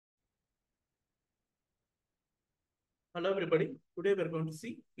Hello everybody. Today we are going to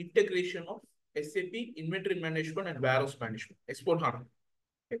see integration of SAP inventory management and warehouse management. Export HANA.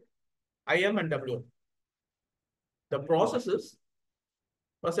 Okay. IM and WM. The process is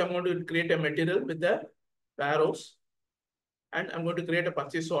first I'm going to create a material with the warehouse and I'm going to create a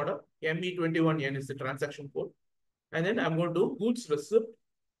purchase order. ME21N is the transaction code. And then I'm going to do goods receipt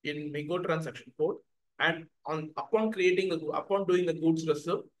in Migo transaction code. And upon doing the goods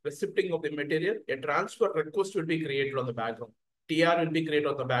receipting of the material, a transfer request will be created on the background. TR will be created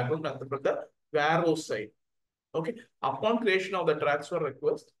on the background and from the warehouse side. Okay. Upon creation of the transfer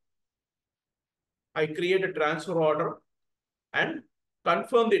request, I create a transfer order and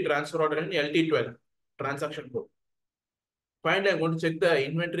confirm the transfer order in LT12 transaction code. Finally, I'm going to check the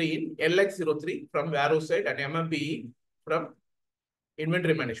inventory in LX03 from warehouse side and MMPE from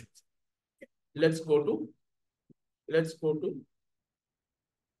inventory management. Let's go to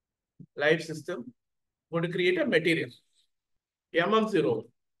live system. I'm going to create a material. MM0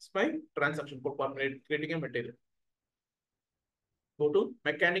 is my transaction code for creating a material. Go to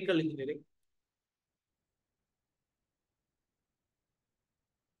mechanical engineering.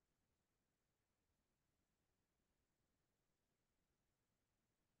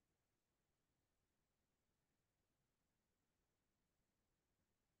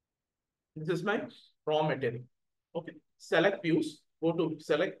 This is my raw material. Okay. Select views. Go to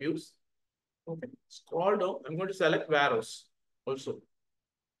select views. Okay. Scroll down. I'm going to select warehouse also.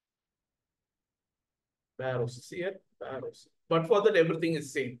 Warehouse. See here. Warehouse. But for that, everything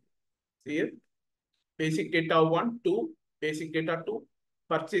is same. See here. Basic data 1, 2, basic data 2,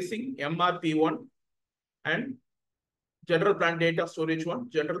 purchasing MRP1 and general plant data storage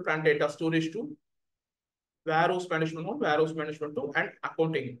 1, general plant data storage 2, warehouse management 1, warehouse management 2, and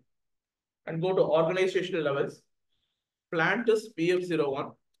accounting. And go to organizational levels. Plant is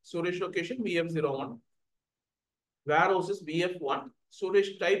VF01, storage location VF01, warehouse is VF1,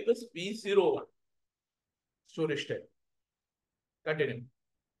 storage type is V01, storage type. Continue.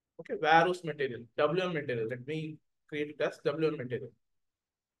 Okay, warehouse material, WM material. Let me create it as WM material.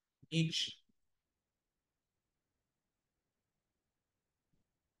 Each.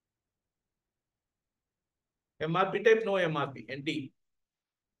 MRP type, no MRP, NT.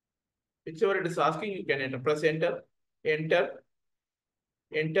 Whichever it is asking, you can enter. Press enter, enter,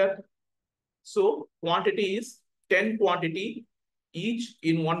 enter. So quantity is 10 quantity each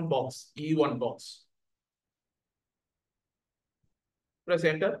in one box, E1 box. Press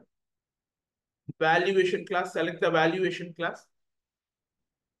enter. Valuation class, select the valuation class.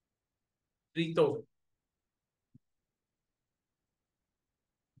 3000.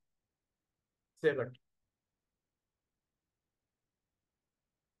 Save it.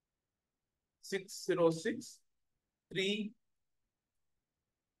 606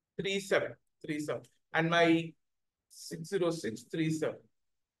 337 37 and my 606 37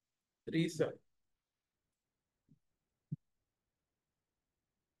 37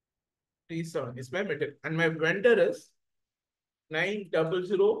 37 is my material and my vendor is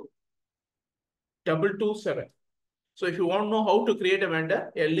 900227. So if you want to know how to create a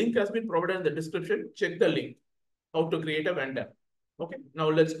vendor, a link has been provided in the description. Check the link how to create a vendor. Okay, now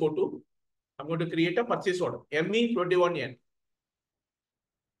let's go to, I'm going to create a purchase order ME21N.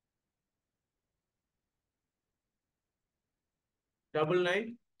 Double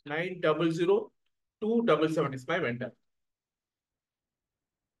 9900277 is my vendor.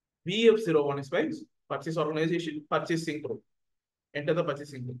 VF01 is my purchase organization, purchasing group. Enter the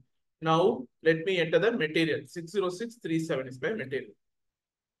purchasing group. Now, let me enter the material. 60637 is my material.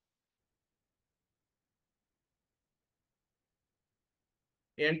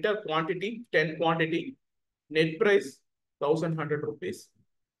 Enter quantity, 10 quantity. Net price, 1100 rupees.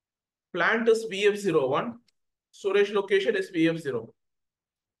 Plant is VF01. Storage location is VF0.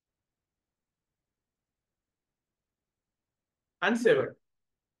 And save it.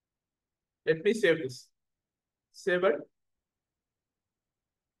 Let me save this. Save it.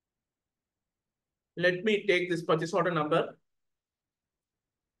 Let me take this purchase order number.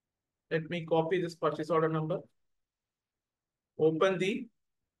 Let me copy this purchase order number. Open the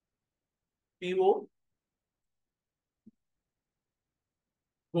PO.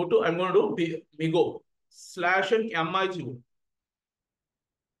 Go to, I'm going to do Migo slash and MI0.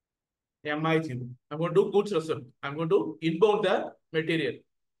 MI0. I'm going to do goods receipt. I'm going to inbound the material.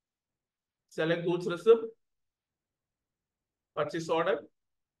 Select goods receipt. Purchase order.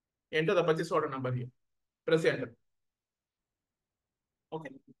 Enter the purchase order number here. Press enter. Okay.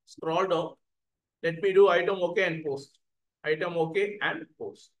 Scroll down. Let me do item OK and post. Item OK and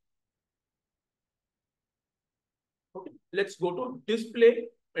post. Okay. Let's go to display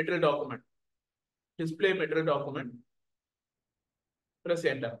material document. Display material document. Press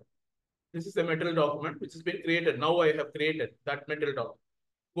enter. This is the material document which has been created. Now I have created that material document.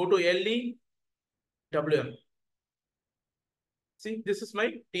 Go to LEWM. See, this is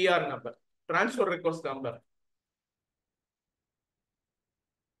my TR number, transfer request number.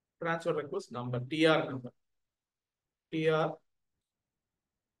 Transfer request number, TR number. TR.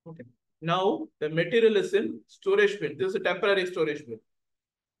 Okay. Now the material is in storage bin. This is a temporary storage bin.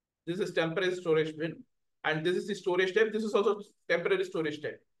 This is temporary storage bin. And this is the storage type. This is also temporary storage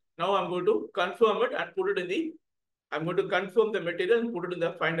type. Now I'm going to confirm it and put it in the, I'm going to confirm the material and put it in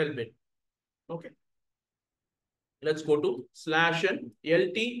the final bin. Okay. Let's go to /n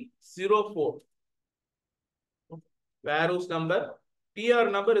LT04. Okay. Warehouse number, TR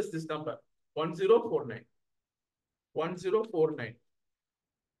number is this number, 1049. 1049.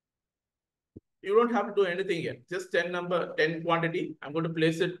 You don't have to do anything here. Just 10 quantity. I'm going to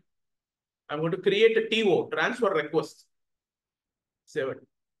place it. I'm going to create a TO, transfer request. 7.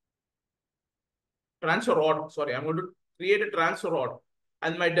 Transfer order. Sorry, I'm going to create a transfer order.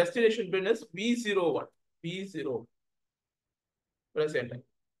 And my destination bin is V01. V0. Press enter.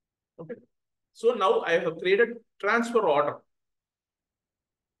 Okay. So now I have created transfer order.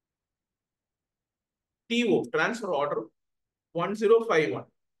 TO, transfer order 1051.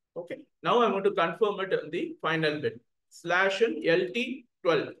 Okay. Now I'm going to confirm it in the final bit. /n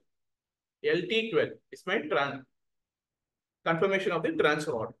LT12. LT12 is my confirmation of the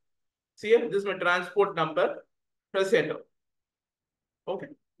transfer order. See here, this is my transport number. Press enter. Okay.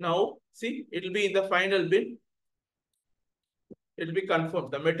 Now, see, it will be in the final bin. It will be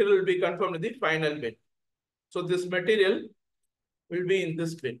confirmed. The material will be confirmed in the final bin. So this material will be in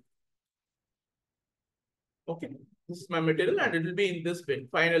this bin. Okay. This is my material and it will be in this bin,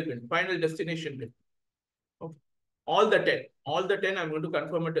 final destination bin. Okay. All the 10 I'm going to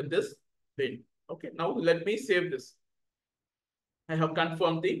confirm it in this bin. Okay. Now let me save this. I have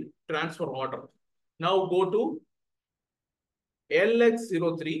confirmed the transfer order. Now go to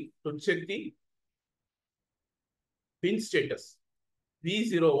LX03 to check the bin status.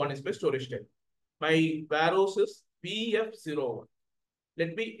 V01 is my storage type. My warehouse is VF01.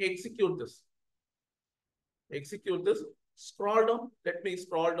 Let me execute this. Execute this. Scroll down. Let me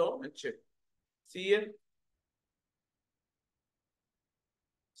scroll down and check. See here.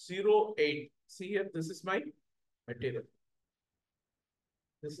 08. See here. This is my material.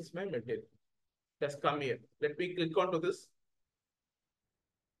 This is my material. Let's come here. Let me click onto this.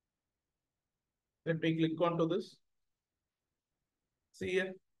 Let me click onto this. See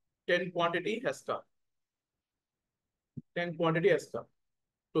here. 10 quantity has come. 10 quantity has come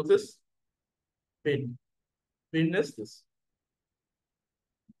to this bin. Bin is this.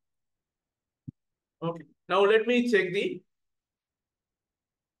 Okay. Now let me check the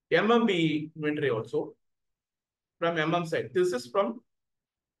MMB inventory also from MM side. This is from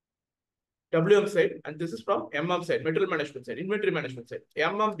WM side and this is from MM side, material management side, inventory management side.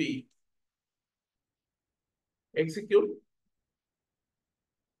 MMB. Execute.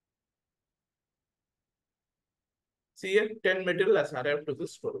 See here, 10 material has arrived to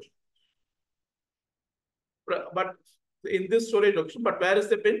this storage. But in this storage location, but where is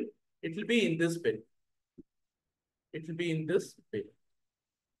the bin? It will be in this bin. It will be in this bin.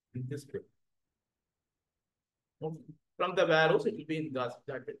 In this bin. Okay. From the warehouse, it will be in that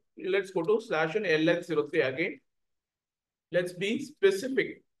bin. Let's go to /n LX03 again. Let's be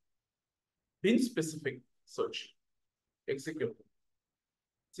specific. Bin specific search. Execute.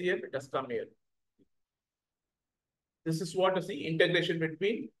 See here, it has come here. This is what is the integration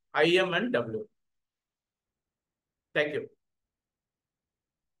between IM and W. Thank you.